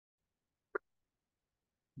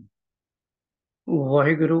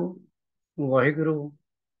Waheguru Waheguru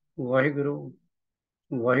Waheguru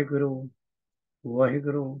Waheguru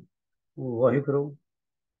Waheguru Waheguru.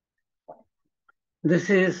 This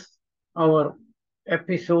is our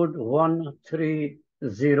episode 130,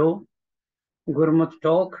 Gurmat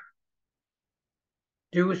Talk,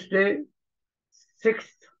 Tuesday,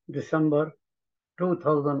 6th December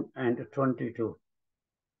 2022.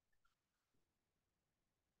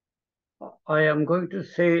 I am going to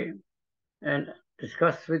say and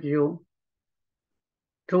discuss with you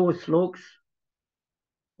two sloks,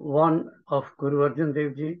 one of Guru Arjan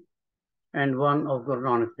Dev Ji and one of Guru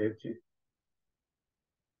Nanak Dev Ji.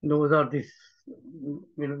 Those are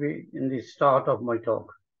will be in the start of my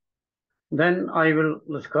talk. Then I will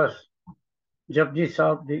discuss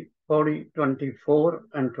Japji Pauris 24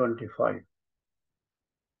 and 25.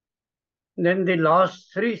 Then the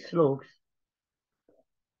last three sloks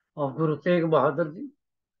of Guru Tegh Bahadur Ji,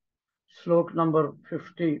 slok number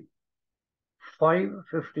 55,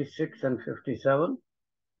 56 and 57.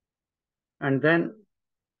 And then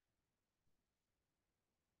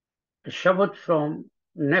a Shabad from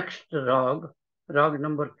next rag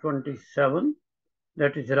number 27,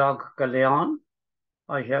 that is rag Kalyan.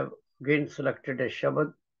 I have again selected a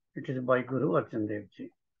Shabad. It is by Guru Arjan Dev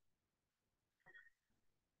Ji.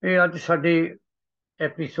 ਇਹ ਅੱਜ ਸਾਡੀ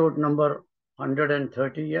episode number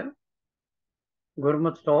 130 ਹੈ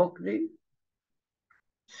ਗੁਰਮਤ talk ਦੀ.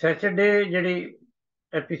 Saturday ਜਿਹੜੀ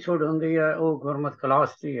episode ਹੁੰਦੀ ਹੈ ਉਹ ਗੁਰਮਤ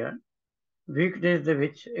class ਦੀ ਹੈ. Weekdays ਦੇ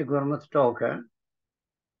ਵਿੱਚ ਇਹ ਗੁਰਮਤ ਟਾਕ ਹੈ.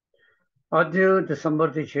 ਅੱਜ ਦਸੰਬਰ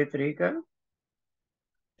ਦੀ 6 ਤਰੀਕ ਹੈ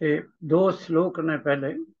ਤੇ ਦੋ ਸਲੋਕ ਨੇ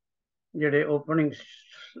ਪਹਿਲੇ ਜਿਹੜੇ ਓਪਨਿੰਗ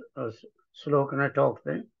ਸਲੋਕ ਨੇ ਟਾਕ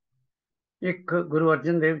ਦੇ. ਇੱਕ ਗੁਰੂ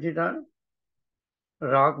ਅਰਜਨ ਦੇਵ ਜੀ ਦਾ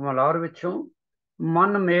ਰਾਗ ਮਲਾਰ ਵਿੱਚੋਂ,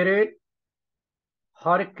 ਮਨ ਮੇਰੇ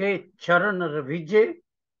ਹਰ ਕੇ ਚਰਨ ਰਵੀਜੇ,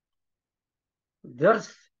 ਦਰਸ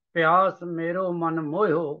ਪਿਆਸ ਮੇਰੋ ਮਨ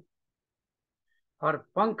ਮੋਹਿਓ, ਹਰ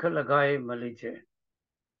ਪੰਖ ਲਗਾਏ ਮਲੀਜੇ.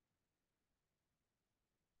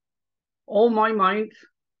 O my mind,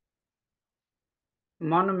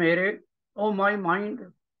 man mere, O my mind,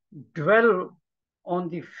 dwell on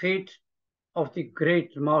the feet of the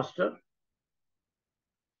great master.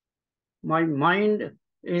 My mind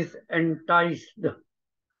is enticed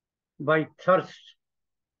by thirst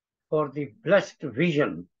for the blessed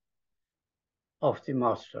vision of the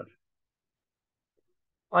master.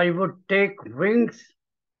 I would take wings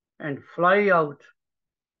and fly out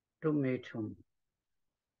to meet him.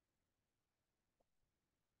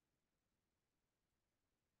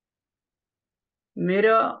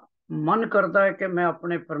 मेरा मन करता है कि मैं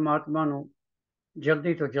अपने परमात्मा नूं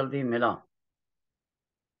जल्दी तो जल्दी मिला.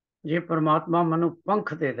 जे परमात्मा मैनू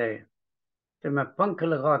पंख दे दे तो मैं पंख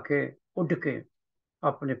लगा के उड़ के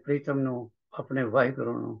अपने प्रीतम नूं, अपने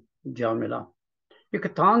वाहिगुरु नूं जा मिला. एक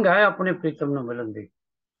तांग है अपने प्रीतम नूं मिलन दी,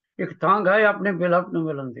 एक तांग है अपने बिलव नूं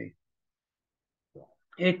मिलन दी.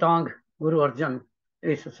 ये तांग गुरु अर्जन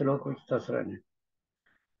इस श्लोक विच दस रहे हैं.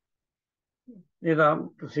 ਇਹਦਾ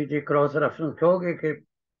ਤੁਸੀਂ ਜੇ ਕ੍ਰਾਸ ਰੈਫਰੈਂਸ ਕਹੋਗੇ ਕਿ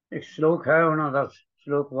ਇੱਕ ਸ਼ਲੋਕ ਹੈ ਉਹਨਾਂ ਦਾ,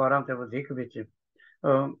 ਸ਼ਲੋਕ 12 ਤੇ ਵਧੇਕ ਵਿੱਚ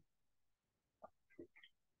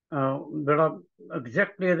ਬੜਾ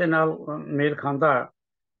ਐਗਜ਼ੈਕਟਲੀ ਇਹਦੇ ਨਾਲ ਮੇਲ ਖਾਂਦਾ,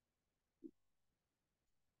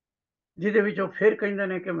 ਜਿਹਦੇ ਵਿੱਚ ਉਹ ਫਿਰ ਕਹਿੰਦੇ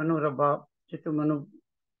ਨੇ ਕਿ ਮੈਨੂੰ ਰੱਬਾ ਜੇ ਤੂੰ ਮੈਨੂੰ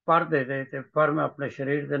ਪਰ ਦੇ ਦੇ ਤੇ ਪਰ ਮੈਂ ਆਪਣੇ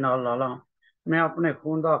ਸਰੀਰ ਦੇ ਨਾਲ ਲਾ ਲਾਂ, ਮੈਂ ਆਪਣੇ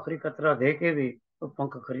ਖੂਨ ਦਾ ਆਖਰੀ ਕਤਰਾ ਦੇ ਕੇ ਵੀ ਉਹ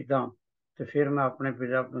ਪੰਖ ਖਰੀਦਾਂ ਤੇ ਫਿਰ ਮੈਂ ਆਪਣੇ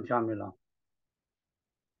ਪਿਤਾ ਨੂੰ ਜਾ ਮਿਲਾਂ.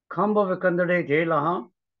 ਖੰਭ ਵਿਕੰਦੜੇ ਜੇ ਲਾਹਾਂ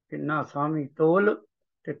ਕਿੰਨਾ ਸਾਮੀ ਤੋਲ,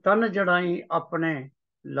 ਤੇ ਤਨ ਜੜਾਈ ਆਪਣੇ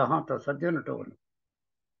ਲਾਹਾਂ ਤਾਂ ਸੱਜਣ ਟੋਲ.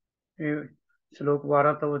 ਇਹ ਸ਼ਲੋਕ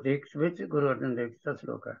 12 ਤੋਂ ਵਧੇਕ ਵਿੱਚ ਗੁਰੂ ਅਰਜਨ ਦੇਵ ਜੀ ਦਾ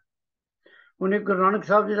ਸ਼ਲੋਕ ਹੈ. ਹੁਣ ਇੱਕ ਗੁਰੂ ਨਾਨਕ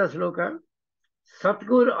ਸਾਹਿਬ ਜੀ ਦਾ ਸ਼ਲੋਕ ਹੈ,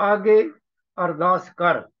 ਸਤਿਗੁਰ ਆਗੇ ਅਰਦਾਸ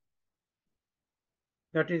ਕਰ.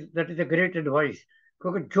 that is a great advice.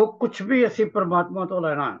 ਕਿਉਂਕਿ ਜੋ ਕੁਛ ਵੀ ਅਸੀਂ ਪਰਮਾਤਮਾ ਤੋਂ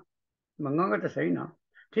ਲੈਣਾ ਮੰਗਾਂਗੇ ਤਾਂ ਸਹੀ ਨਾ.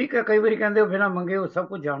 ਠੀਕ ਹੈ, ਕਈ ਵਾਰੀ ਕਹਿੰਦੇ ਬਿਨਾਂ ਮੰਗੇ ਉਹ ਸਭ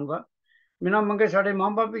ਕੁਝ ਜਾਣੂਗਾ. ਬਿਨਾਂ ਮੰਗੇ ਸਾਡੇ ਮਾਂ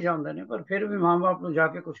ਬਾਪ ਵੀ ਜਾਣਦੇ ਨੇ, ਪਰ ਫਿਰ ਵੀ ਮਾਂ ਬਾਪ ਨੂੰ ਜਾ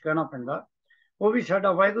ਕੇ ਕੁਛ ਕਹਿਣਾ ਪੈਂਦਾ. ਉਹ ਵੀ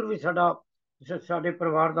ਸਾਡਾ ਵਾਹਿਗੁਰੂ ਵੀ ਸਾਡੇ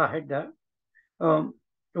ਪਰਿਵਾਰ ਦਾ ਹੈਡ ਹੈ.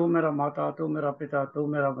 ਤੂੰ ਮੇਰਾ ਮਾਤਾ, ਤੂੰ ਮੇਰਾ ਪਿਤਾ, ਤੂੰ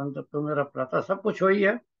ਮੇਰਾ ਬੰਧੂ, ਤੂੰ ਮੇਰਾ ਭਰਾਤਾ, ਸਭ ਕੁਛ ਹੋਈ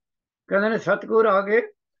ਹੈ. ਕਹਿੰਦੇ ਨੇ ਸਤਿਗੁਰ ਆ ਗਏ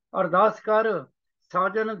ਅਰਦਾਸ ਕਰ,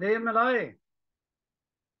 ਸਾਜਨ ਦੇ ਮਿਲਾਏ.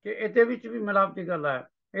 ਕਿ ਇਹਦੇ ਵਿੱਚ ਵੀ ਮਿਲਾਪ ਦੀ ਗੱਲ ਹੈ,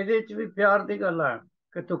 ਇਹਦੇ ਵਿੱਚ ਵੀ ਪਿਆਰ ਦੀ ਗੱਲ ਹੈ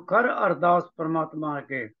ਕਿ ਤੂੰ ਕਰ ਅਰਦਾਸ ਪਰਮਾਤਮਾ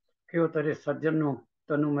ਅੱਗੇ ਕਿ ਉਹ ਤੇਰੇ ਸੱਜਣ ਨੂੰ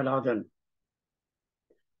ਤੈਨੂੰ ਮਿਲਾ ਦੇਣ.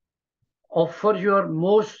 Offer your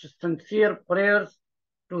most sincere prayers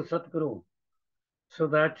to Satguru so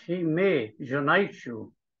that he may unite you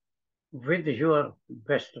with your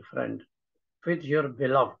best friend, with your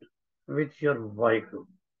beloved, with your Vaheguru.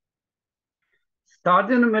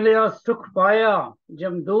 साजन मिलिया सुख पाया,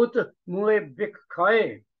 जमदूत मुए बिख खाए.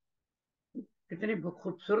 कितनी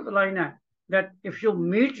खूबसूरत लाइन है, that if you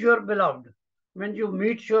meet your beloved, when you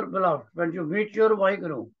meet your beloved, when you meet your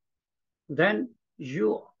Vaheguru, then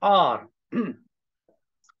you are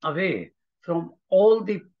away from all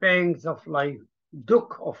the pangs of life,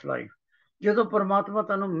 दुख of life. ਜਦੋਂ परमात्मा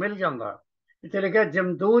ਤੁਹਾਨੂੰ ਮਿਲ ਜਾਂਦਾ, ਇੱਥੇ ਲਿਖਿਆ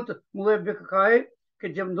ਜਮਦੂਤ ਮੂਹੇ ਬਿਖਕਾਏ, ਕਿ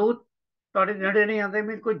ਜਮਦੂਤ ਤੁਹਾਡੇ ਨੇੜੇ ਨਹੀਂ ਆਉਂਦੇ,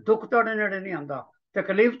 ਮੀਨ ਕੋਈ ਦੁੱਖ ਤੁਹਾਡੇ ਨੇੜੇ ਨਹੀਂ ਆਉਂਦਾ,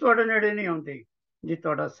 ਤਕਲੀਫ ਤੁਹਾਡੇ ਨੇੜੇ ਨਹੀਂ ਆਉਂਦੀ, ਜੇ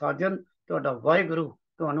ਤੁਹਾਡਾ ਸਾਜਨ, ਤੁਹਾਡਾ ਵਾਹਿਗੁਰੂ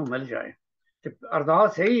ਤੁਹਾਨੂੰ ਮਿਲ ਜਾਏ। ਤੇ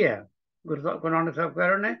ਅਰਦਾਸ ਇਹੀ ਹੈ, ਗੁਰੂ ਨਾਨਕ ਸਾਹਿਬ ਕਹਿ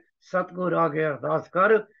ਰਹੇ ਨੇ, ਸਤਿਗੁਰ ਆ ਕੇ ਅਰਦਾਸ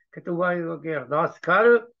ਕਰ, ਕਿ ਤੂੰ ਵਾਹਿਗੁਰੂ ਅੱਗੇ ਅਰਦਾਸ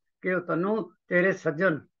ਕਰ ਕਿ ਉਹ ਤੈਨੂੰ ਤੇਰੇ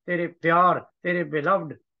ਸੱਜਣ, ਤੇਰੇ ਪਿਆਰ, ਤੇਰੇ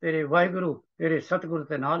ਬਿਲਵਡ, ਤੇਰੇ ਵਾਹਿਗੁਰੂ, ਤੇਰੇ ਸਤਿਗੁਰ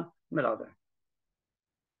ਦੇ ਨਾਲ ਮਿਲਾ ਦੇ।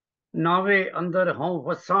 ਨਾਵੇ ਅੰਦਰ ਹਉ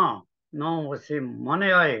ਵਸਾਂ, ਨਾਉ ਵਸੇ ਮਨ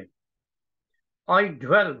ਆਏ, I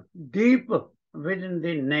dwell deep within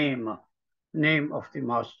the name of the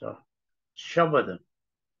Master, Shabad।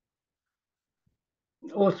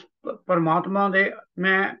 उस परमात्मा दे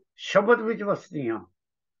मैं शब्द विच वसदी हाँ,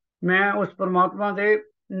 मैं उस परमात्मा दे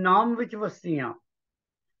नाम विच वसदी हाँ।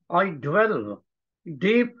 I dwell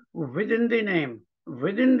deep within the name,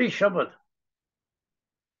 within the Shabad,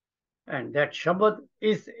 and that Shabad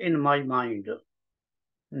is in my mind।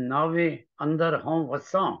 नावे अंदर हों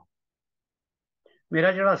वसां,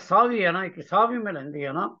 मेरा जड़ा साह भी है ना, एक साह भी मैं लैंदी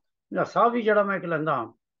है ना, मेरा साह भी जड़ा मैं एक लैंदा,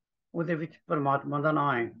 ਉਹਦੇ ਵਿੱਚ परमात्मा ਦਾ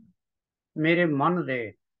नाम है। मेरे मन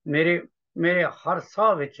दे, मेरे हर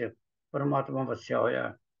साह ਵਿੱਚ परमात्मा वसिया होया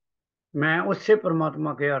है। मैं उससे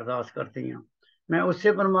परमात्मा के अरदास करती हाँ, मैं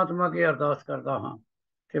उससे परमात्मा के अरदास करता हाँ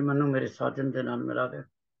कि मैनू मेरे साजन दे नाल मिला दे।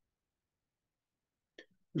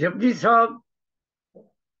 जपजी साहब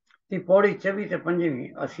की पौड़ी 24 ते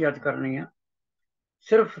 25 असीं अज करनी है।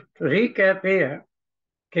 सिर्फ रीकैप ये है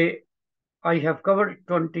कि I have covered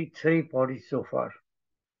 23 pauris so far.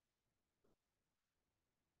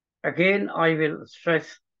 Again, I will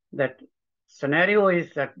stress that scenario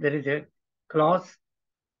is that there is a class,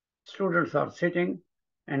 students are sitting,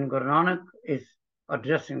 and Guru Nanak is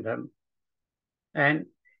addressing them, and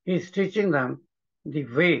he is teaching them the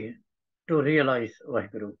way to realize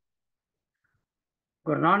Vaheguru.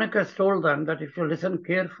 Guru Nanak has told them that if you listen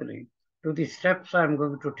carefully to the steps I am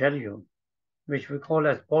going to tell you, which we call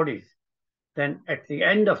as pauris, then at the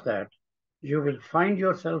end of that, you will find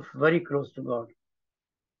yourself very close to God,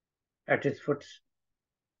 at his foot.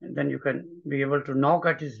 And then you can be able to knock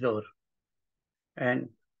at his door. And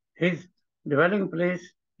his dwelling place,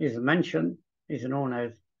 his mansion, is known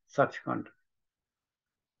as Sachkhand.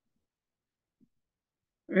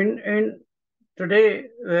 In today,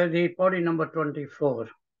 the pauri number 24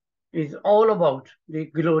 is all about the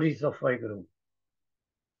glories of Vaheguru.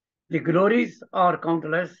 The glories are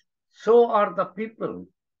countless, so are the people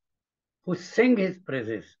who sing his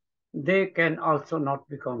praises. They can also not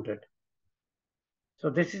be counted. So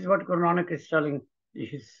this is what Guru Nanak is telling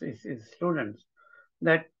his students,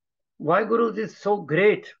 that Vaheguru is so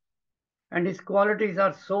great and his qualities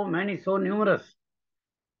are so many, so numerous,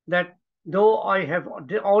 that though I have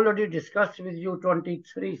already discussed with you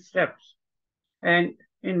 23 steps, and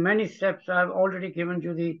in many steps I have already given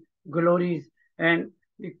you the glories and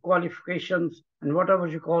the qualifications and whatever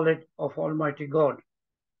you call it of Almighty God.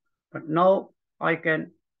 But now I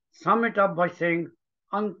can sum it up by saying,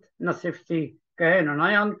 Ant Nasifti Kahe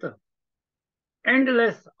Nanayant.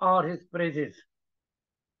 Endless are his praises.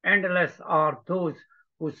 Endless are those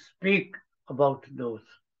who speak about those.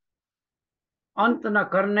 Ant na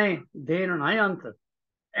karne den nayant.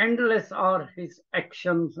 Endless are his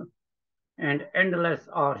actions and endless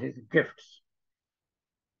are his gifts.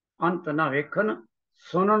 Ant na vekhan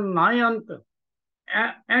sunan nayant.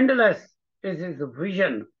 Endless is his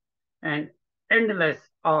vision and endless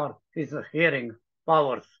are his hearing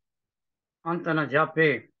powers. Ant na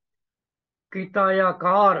jape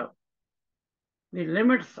kitayakar. The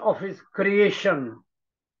limits of his creation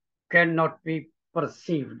cannot be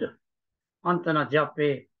perceived. Antana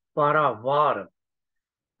jape paravar.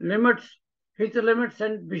 His limits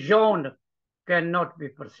and beyond cannot be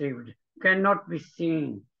perceived, cannot be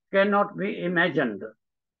seen, cannot be imagined.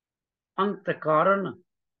 Antakaran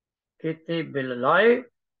kete bilai.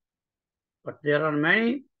 But there are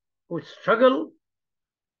many who struggle,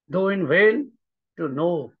 though in vain, to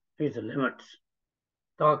know his limits.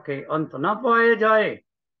 ताकि अंत न पाए जाए,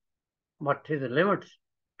 but his limits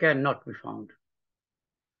cannot be found.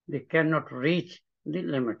 They cannot reach the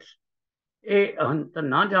limits. ए अंत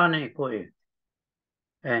न जाने कोई.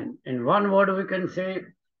 And in one word we can say,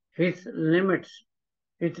 his limits,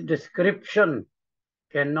 his description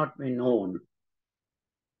cannot be known.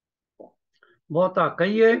 बहुता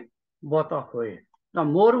कहिए, बहुता होए. The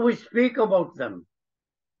more we speak about them,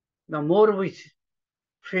 the more we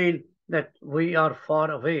feel that we are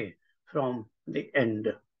far away from the end.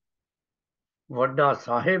 Vadda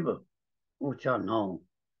Sahib, Ucha now.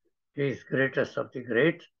 He is greatest of the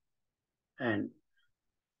great, and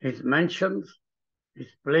his mansions,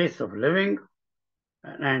 his place of living,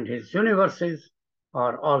 and his universes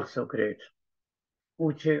are also great.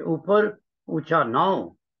 Uche upar, Ucha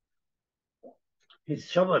now. His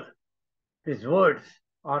Shabad, his words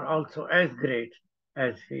are also as great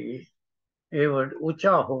as he is. Ever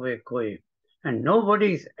Ucha hove koi, and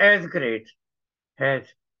nobody is as great as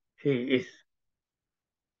he is.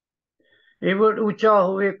 Ever Ucha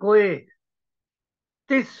hove koi,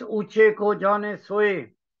 tis Uche ko jane soe.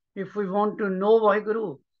 If we want to know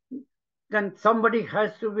Vaheguru, then somebody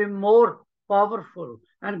has to be more powerful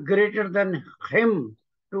and greater than him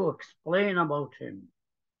to explain about him.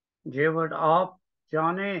 Jevad aap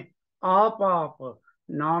jane aap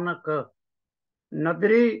Nanak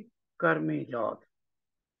nadri karmi jat.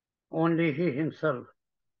 Only he himself,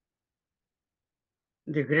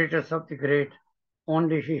 the greatest of the great,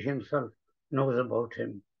 only he himself knows about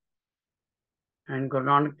him. And Guru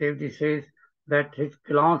Nanak Dev Ji says that his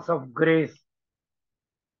glance of grace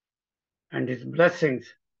and his blessings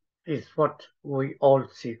is what we all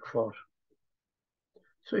seek for.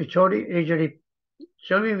 So ਇਹ ਜਿਹੜੀ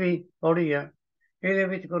 24ਵੀਂ ਪੌੜੀ ਹੈ, ਇਹਦੇ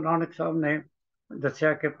ਵਿੱਚ ਗੁਰੂ ਨਾਨਕ ਸਾਹਿਬ ਨੇ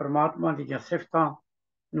ਦੱਸਿਆ ਕਿ ਪਰਮਾਤਮਾ ਦੀਆਂ ਸਿਫਤਾਂ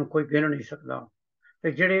ਨੂੰ ਕੋਈ ਗਿਣ ਨਹੀਂ ਸਕਦਾ,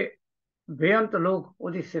 ਤੇ ਜਿਹੜੇ ਬੇਅੰਤ ਲੋਕ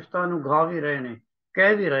ਉਹਦੀ ਸਿਫਤਾਂ ਨੂੰ ਗਾ ਵੀ ਰਹੇ ਨੇ,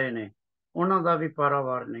 ਕਹਿ ਵੀ ਰਹੇ ਨੇ, ਉਹਨਾਂ ਦਾ ਵੀ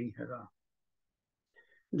ਪਾਰਾਵਾਰ ਨਹੀਂ ਹੈਗਾ।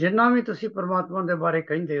 ਜਿੰਨਾ ਵੀ ਤੁਸੀਂ ਪਰਮਾਤਮਾ ਦੇ ਬਾਰੇ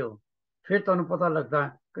ਕਹਿੰਦੇ ਹੋ, ਫਿਰ ਤੁਹਾਨੂੰ ਪਤਾ ਲੱਗਦਾ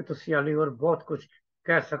ਕਿ ਤੁਸੀਂ ਹਾਲੇ ਹੋਰ ਬਹੁਤ ਕੁਝ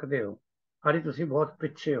ਕਹਿ ਸਕਦੇ ਹੋ, ਹਾਲੇ ਤੁਸੀਂ ਬਹੁਤ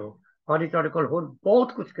ਪਿੱਛੇ ਹੋ, ਹਾਲੇ ਤੁਹਾਡੇ ਕੋਲ ਹੋਰ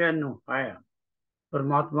ਬਹੁਤ ਕੁਝ ਕਹਿਣ ਨੂੰ ਹੈ।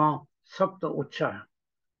 परमात्मा सब तो उच्चा है,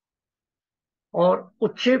 और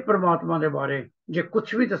उच्चे परमात्मा के बारे जे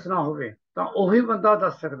कुछ भी दसना होवे तो उही बंदा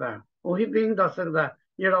दस सकता है, उही बीइंग दस सकता है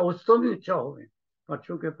जिहड़ा उस तो भी उच्चा होवे। पर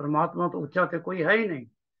चूंकि परमात्मा तो उच्चा तो कोई है ही नहीं,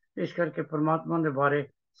 इस करके परमात्मा के बारे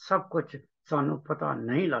सब कुछ सानू पता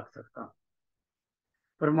नहीं लग सकता।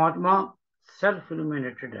 परमात्मा सैल्फ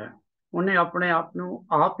इल्यूमिनेटेड है, उन्हें अपने आप नू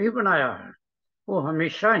आप ही बनाया है, वो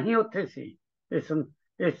हमेशा ही उत्थे सी,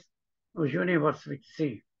 इस यूनिवर्स विच सी।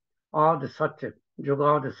 आद सच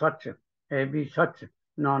जुगाद सच है भी सच,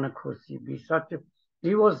 नानक होसी भी सच।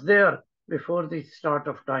 He was there before the start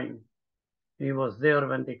of time. He was there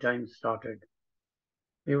when the time started.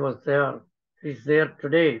 He was there. He's there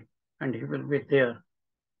today, and he will be there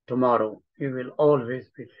tomorrow. He will always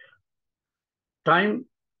be there. Time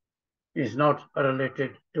is not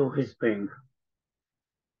related to his being.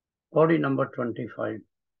 Body number 25.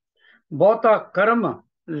 Bhota karma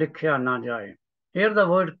likhya na jaye. Here the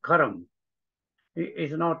word karam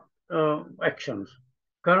is not actions.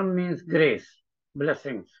 Karam means grace,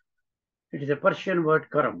 blessings. It is a Persian word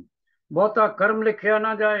karam. Bhota karam likhya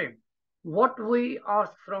na jaye. What we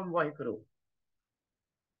ask from Vaheguru.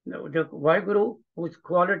 The Vaheguru, whose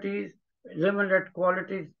qualities, limited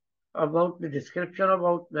qualities, about the description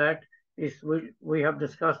about that is we have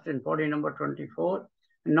discussed in body number 24.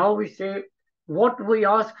 Now we say what we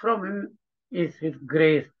ask from him is his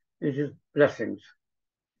grace, is his blessings,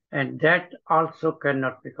 and that also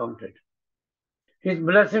cannot be counted. His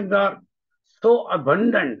blessings are so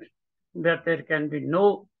abundant that there can be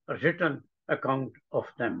no written account of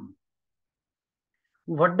them.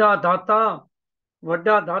 Vadda Data,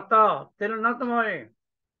 Til na tamaye.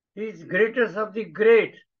 He is greatest of the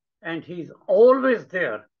great, and he is always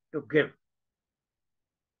there to give.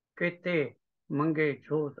 Kete mange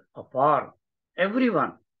jod apar.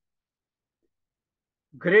 Everyone,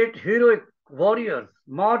 great heroic warriors,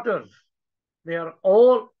 martyrs, they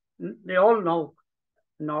all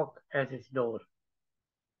knock at his door,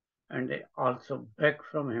 and they also beg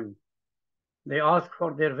from him. They ask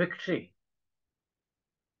for their victory.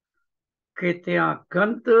 Ketya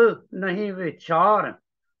kant nahi vichar.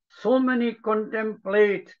 So many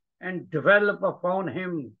contemplate and develop upon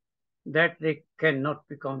him that they cannot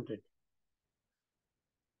be counted.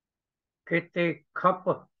 Kete khap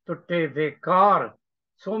tutte vekar.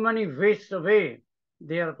 So many waste away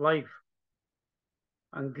their life,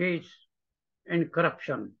 engaged in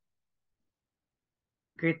corruption.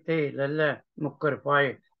 Kete lalla mukkar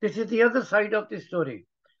paye. This is the other side of the story.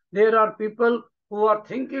 There are people who are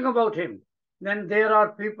thinking about him. Then there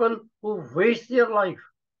are people who waste their life,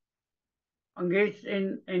 engaged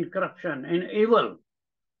in corruption, in evil.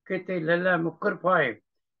 Kete lalla mukkar paye.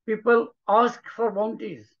 People ask for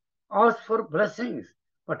bounties, ask for blessings,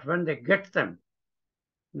 but when they get them,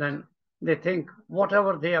 then they think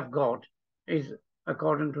whatever they have got is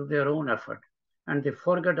according to their own effort, and they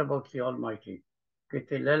forget about the Almighty.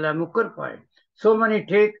 Kete lalla mukkar paye. So many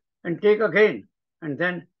take and take again, and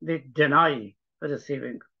then they deny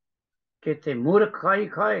receiving. Kehte murkh khai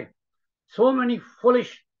khai. So many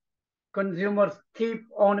foolish consumers keep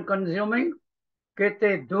on consuming.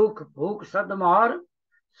 Kehte dukh bhuk sadmar.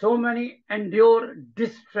 So many endure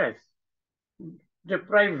distress,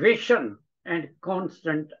 deprivation, and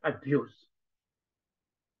constant abuse.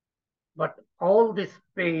 But all this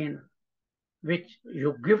pain which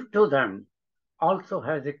you give to them also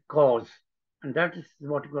has a cause. And that is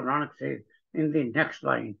what Guru Nanak says in the next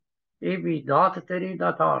line. "Ye bhi daat teri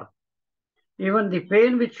datar." Even the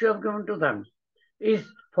pain which you have given to them is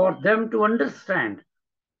for them to understand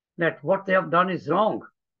that what they have done is wrong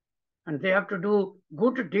and they have to do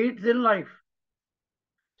good deeds in life.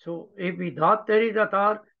 So, "Ye bhi daat teri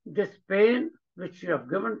datar," this pain which you have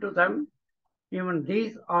given to them, even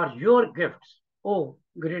these are your gifts, O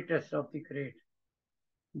greatest of the great.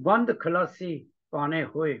 Band khalasi pane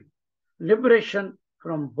hoye. Liberation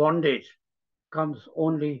from bondage comes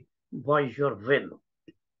only by your will.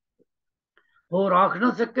 Ho rakh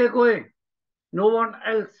na sakke koi. No one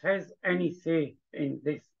else has any say in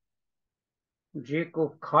this. Je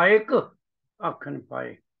ko khaye ko akhan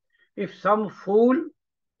paye. If some fool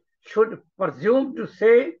should presume to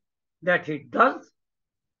say that he does,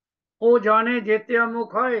 O jane jetya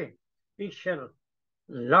mukhaye, he shall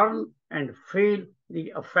learn and feel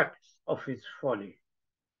the effects of his folly,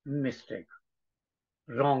 mistake,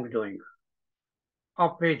 wrongdoing.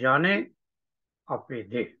 Ape jane, ape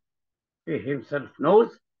de. He himself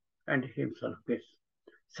knows and himself gives.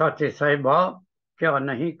 साचे साहिबा क्या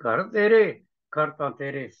नहीं कर तेरे, करता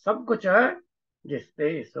तेरे सब कुछ है, जिस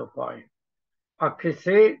पे सो पाए. आखिर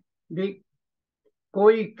से भी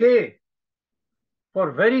कोई के,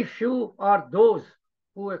 for very few are those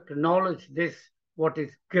who acknowledge this, what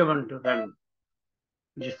is given to them.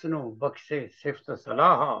 जिसनो बख्शे सिफ्त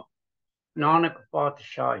सलाहा, Nanak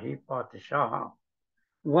पातशाही पातशाह.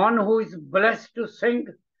 One who is blessed to sing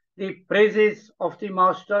the praises of the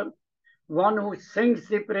Master, one who sings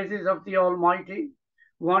the praises of the Almighty,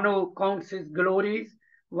 one who counts his glories,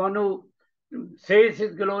 one who says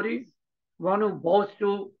his glories, one who bows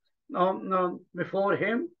to before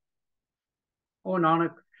him. O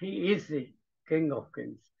Nanak, he is the King of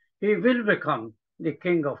Kings. He will become the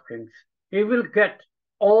King of Kings. He will get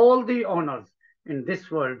all the honors in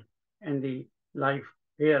this world and the life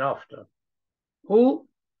hereafter. Who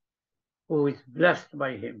is blessed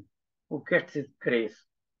by him, who gets his grace.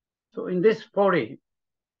 So in this Pauri,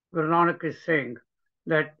 Guru Nanak is saying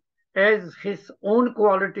that as his own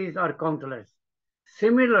qualities are countless,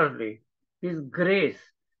 similarly, his grace,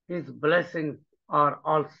 his blessings are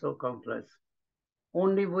also countless.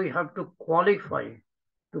 Only we have to qualify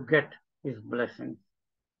to get his blessings.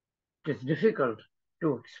 It is difficult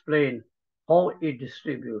to explain how he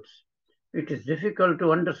distributes. It is difficult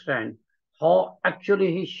to understand how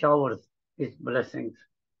actually he showers his blessings.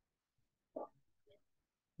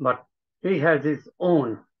 But he has his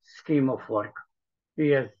own scheme of work. He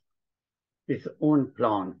has his own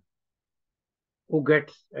plan. Who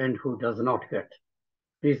gets and who does not get.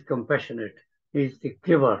 He is compassionate. He is the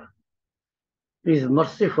giver. He is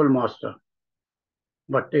merciful master.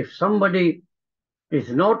 But if somebody is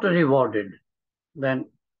not rewarded, then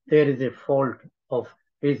there is a fault of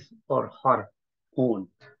his or her own.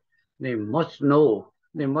 They must know,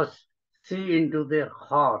 they must see into their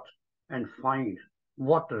heart and find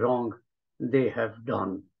what wrong they have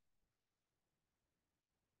done.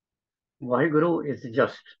 Vaheguru is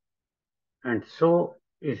just, and so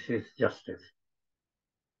is his justice.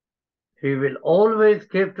 He will always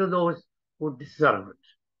give to those who deserve it.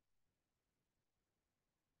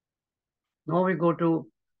 Now we go to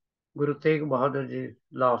Guru Tegh Bahadurji's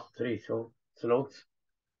last three sloks.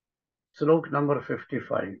 Slok number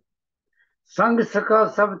 55. Sang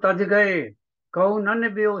sakha sab taj gaye, kau nan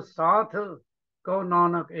biyo saath, kau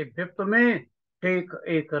nanak e bipt mein, take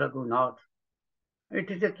ek raghunath. It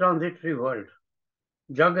is a transitory world.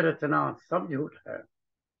 Jag rachna sab jhoot hai.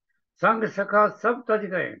 Sang sakha sab taj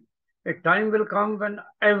gaye. A time will come when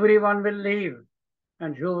everyone will leave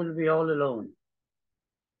and you will be all alone.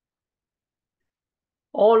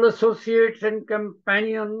 All associates and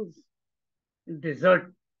companions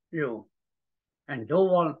desert you, and no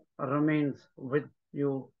one remains with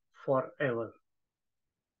you forever.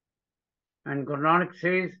 And Guru Nanak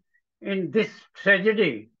says, in this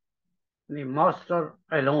tragedy, the Master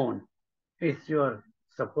alone is your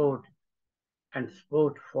support and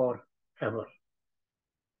support forever.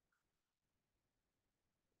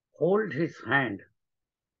 Hold his hand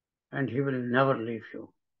and he will never leave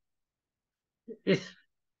you. Is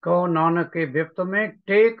Kau Nanak ke Vipt mein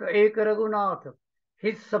take ek Raghunath.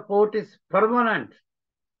 His support is permanent.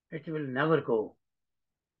 It will never go.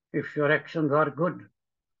 if your actions are good,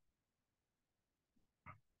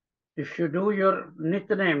 if you do your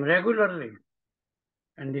nitnem regularly,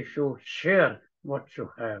 and if you share what you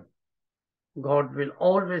have, God will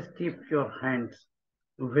always keep your hands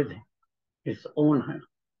with His own hand,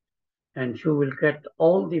 and you will get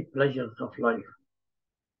all the pleasures of life.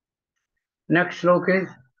 Next slok is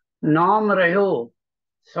Naam Rahyo,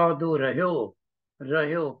 Sadhu Rahyo,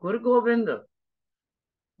 Rahyo Gur Gobind.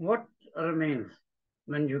 What remains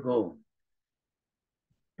when you go?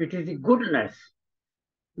 It is the goodness.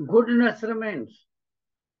 Goodness remains.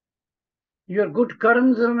 Your good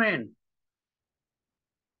karmas remain.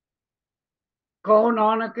 Kaho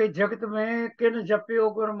Nanak ke jagat mein kin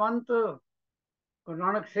japyo gurmant.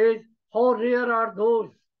 Nanak says, how rare are those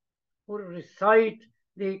who recite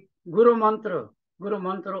the Guru Mantra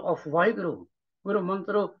of Vaheguru, Guru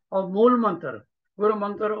Mantra of Mool Mantra, Guru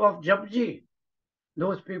Mantra of Japji.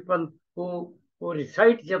 Those people who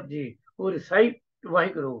recite Japji, who recite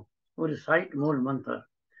Vaheguru, who recite Mool Mantra,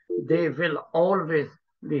 they will always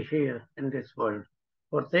be here in this world,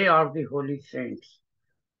 for they are the holy saints.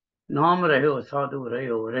 Naam Rahyo, Sadhu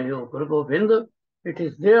Rahyo, Rahyo Guru Gobind. It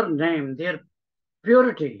is their name, their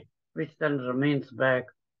purity, which then remains back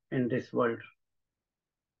in this world.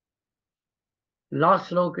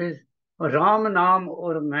 Last slok is Ram Naam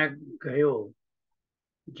aur main gayo,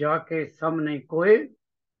 jaake samne koe,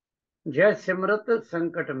 jai simrat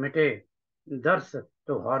sankat mite, dars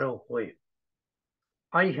tuharo hoye.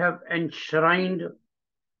 I have enshrined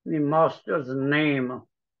the Master's name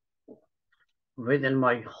within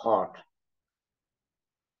my heart,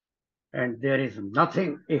 and there is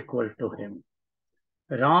nothing equal to him.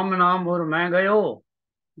 Ram Naam aur main gayo,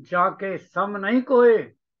 jaake sam nahi koe.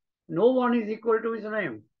 No one is equal to his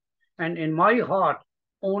name. And in my heart,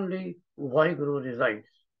 only Vaheguru resides.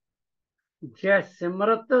 Jai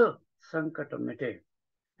Simrat Sankat Mite.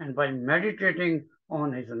 And by meditating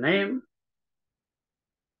on his name,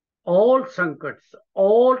 all sankats,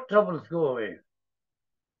 all troubles go away.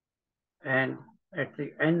 And at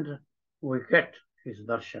the end, we get his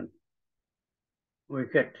darshan. We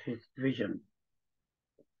get his vision.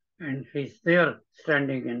 And he's there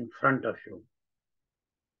standing in front of you.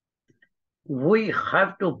 We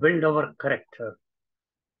have to build our character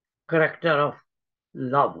of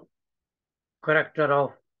love, character of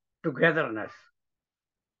togetherness,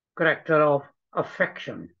 character of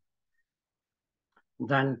affection.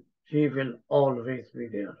 Then he will always be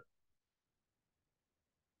there.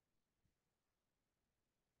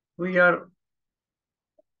 We are,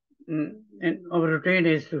 in our routine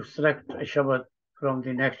is to select a Shabad from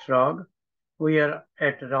the next rag. We are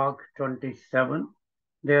at rag 27.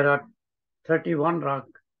 There are 31 rag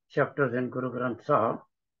chapters in Guru Granth Sahib,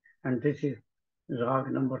 and this is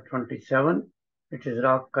rag number 27. It is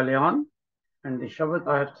rag Kalyan, and the Shabad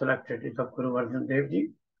I have selected is of Guru Arjan Dev Ji.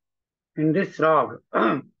 In this rag,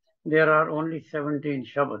 there are only 17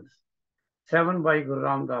 Shabads, 7 by Guru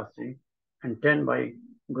Ramdas Ji and 10 by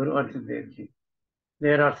Guru Arjan Dev Ji.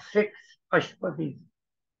 There are 6 Ashpadis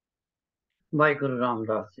by Guru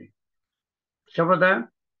Ramdas Ji. Shabad hai,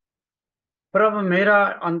 Prabh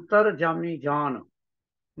Mera Antar Jami Jaan,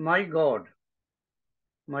 my God,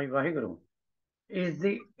 my Vaheguru, is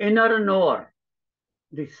the inner knower,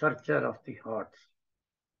 the searcher of the hearts.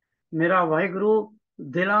 Mera Vaheguru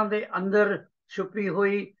ਦਿਲਾਂ ਦੇ ਅੰਦਰ ਛੁਪੀ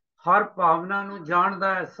ਹੋਈ ਹਰ ਭਾਵਨਾ ਨੂੰ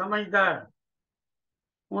ਜਾਣਦਾ ਹੈ, ਸਮਝਦਾ ਹੈ।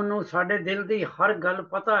 ਉਹਨੂੰ ਸਾਡੇ ਦਿਲ ਦੀ ਹਰ ਗੱਲ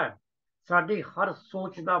ਪਤਾ ਹੈ, ਸਾਡੀ ਹਰ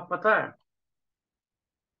ਸੋਚ ਦਾ ਪਤਾ ਹੈ।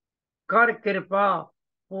 ਕਰ ਕਿਰਪਾ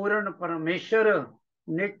ਪੂਰਨ ਪਰਮੇਸ਼ਰ,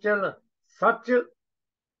 ਨਿਚਲ ਸੱਚ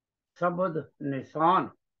ਸ਼ਬਦ ਨਿਸ਼ਾਨ।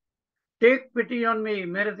 Take pity on me,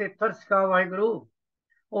 ਮੇਰੇ ਤੇ ਤਰਸ ਖਾ Waheguru.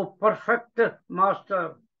 O perfect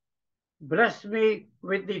master, bless me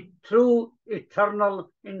with the true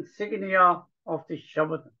eternal insignia of the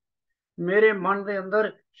Shabad. ਮੇਰੇ ਮਨ ਦੇ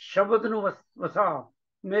ਅੰਦਰ ਸ਼ਬਦ ਨੂੰ ਵਸਾ,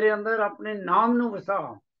 ਮੇਰੇ ਅੰਦਰ ਆਪਣੇ ਨਾਮ ਨੂੰ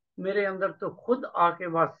ਵਸਾ, ਮੇਰੇ ਅੰਦਰ ਤੋਂ ਖੁਦ ਆ ਕੇ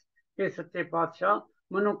ਵਸ। ਇਹ ਸੱਚੇ ਪਾਤਸ਼ਾਹ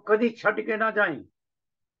ਮੈਨੂੰ ਕਦੀ ਛੱਡ ਕੇ ਨਾ ਜਾਈਂ।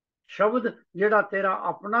 ਸ਼ਬਦ ਜਿਹੜਾ ਤੇਰਾ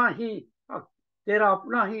ਆਪਣਾ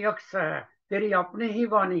ਹੀ ਅਕਸ ਹੈ, ਤੇਰੀ ਆਪਣੀ ਹੀ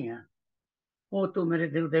ਬਾਣੀ ਹੈ, ਉਹ ਤੂੰ ਮੇਰੇ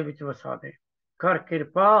ਦਿਲ ਦੇ ਵਿੱਚ ਵਸਾ ਦੇ। ਕਰ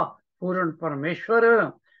ਕਿਰਪਾ ਪੂਰਨ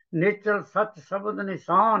ਪਰਮੇਸ਼ਵਰ, ਨੇਚਲ ਸੱਚ ਸ਼ਬਦ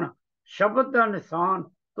ਨਿਸ਼ਾਨ, ਸ਼ਬਦ ਦਾ ਨਿਸ਼ਾਨ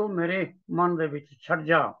ਤੂੰ ਮੇਰੇ ਮਨ ਦੇ ਵਿੱਚ ਛੱਡ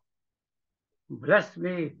ਜਾ। Bless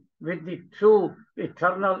me with the true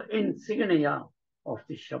eternal insignia of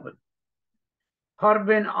the Shabad. हर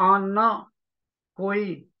बिन आना कोई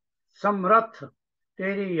समर्थ,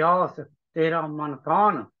 तेरी आस तेरा मन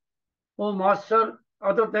कान। O Master,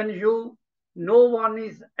 other than you, no one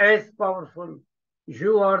is as powerful.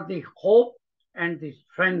 You are the hope and the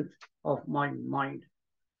strength of my mind.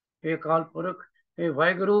 हे काल पुरख, ये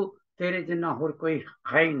वाहिगुरु तेरे जिन्ना होर कोई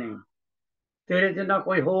है ही नहीं, तेरे जिन्ना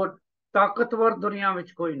कोई होर ताकतवर दुनिया में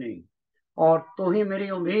कोई नहीं, और तू ही मेरी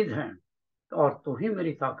उम्मीद है और तू ही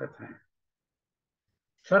मेरी ताकत है।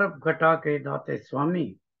 सर्व घटा के दाते स्वामी,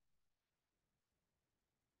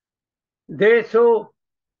 दे सो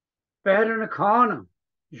Paran Khan,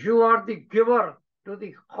 you are the giver to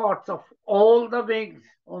the hearts of all the beings,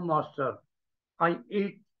 O Master. I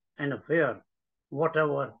eat and wear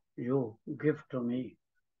whatever you give to me.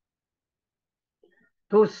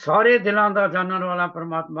 तू सारे दिलों का जानने वाला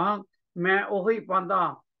परमात्मा, मैं उही पांदा,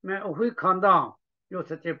 मैं उही खांदा जो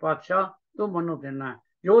सच्चे पातशाह तू मनु देना है,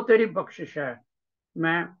 जो तेरी बख्शिश है,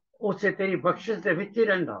 मैं उसे तेरी बख्शिश के विच ही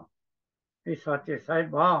रहिंदा। ये साचे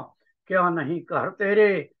साहिबा, क्या नहीं घर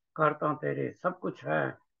तेरे, घर तां तेरे सब कुछ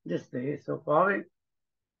है, जिस दे सो पावे।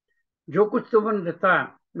 जो कुछ तू मैनूं दिता है,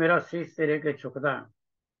 मेरा शीश तेरे अगे झुकदा है।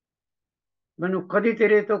 मैनूं कदी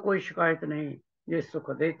तेरे तो कोई शिकायत नहीं, जे सुख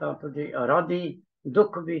देता तुझे आराधी,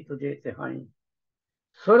 दुख भी तुझे तिहाई।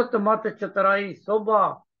 सुरत मत चतुराई शोभा,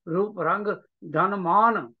 रूप रंग धन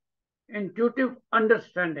मान, intuitive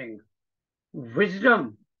understanding,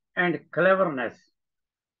 wisdom and cleverness,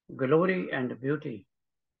 glory and beauty,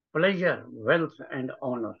 pleasure, wealth and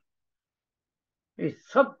honor, ये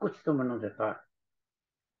सब कुछ तो मैनूं दिता है।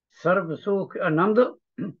 सर्व सुख आनंद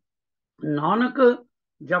नानक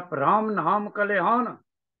जप राम नाम कल्याण,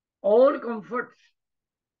 all comforts,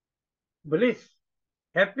 bliss,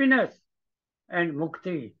 happiness and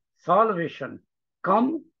mukti, salvation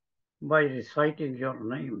come by reciting your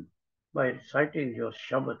name, by reciting your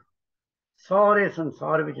Shabad. सारे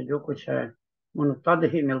संसार विच जो कुछ है मैनूं तद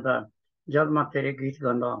ही मिलदा जद मैं तेरे गीत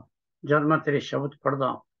गांदा, जद मैं तेरे शब्द पढ़दा।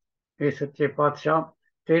 ये सच्चे पातशाह,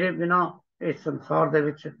 तेरे बिना इस संसार दे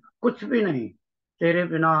विच कुछ भी नहीं, तेरे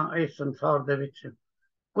बिना इस संसार दे विच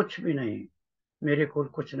कुछ भी नहीं, मेरे कोल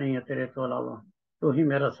कुछ नहीं है तेरे तो अलावा। तू ही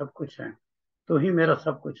मेरा सब कुछ है, तू ही मेरा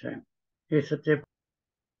सब कुछ है। ये सच्चे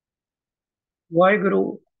वाहिगुरु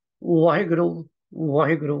वाहिगुरु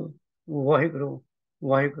वाहिगुरु वाहिगुरु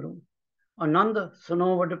वाहिगुरु। आनंद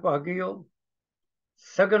सुनो वड भागियो,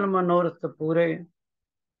 सगल मनोरथ पूरे,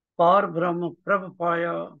 पार ब्रह्म प्रभ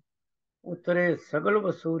पाया, उतरे सगल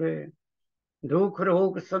वसूरे। दुख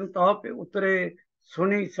रोग संताप उतरे,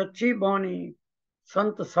 सुनी सच्ची बानी,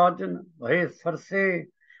 संत साजन भय सरसे,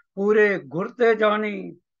 पूरे गुरते जानी।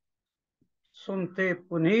 सुनते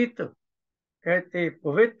पुनीत कहते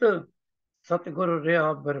पवित्र, सतगुरु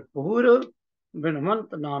रहा भरपूर,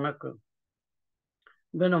 बिनवंत नानक।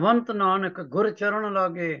 बिनवंत नानक गुर चरण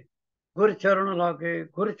लागे, गुर चरण लागे,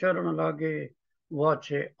 गुर चरण लागे,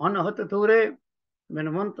 वाछे अनहत तूरे।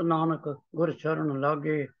 बिनवंत नानक गुर चरण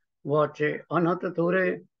लागे, वाछे अनहत तूरे।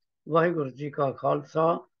 वाहिगुरु जी का खालसा,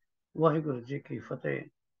 वाहिगुरु जी की फतेह।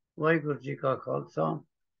 वाहिगुरु जी का खालसा,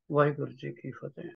 वाहिगुरु जी की फतेह।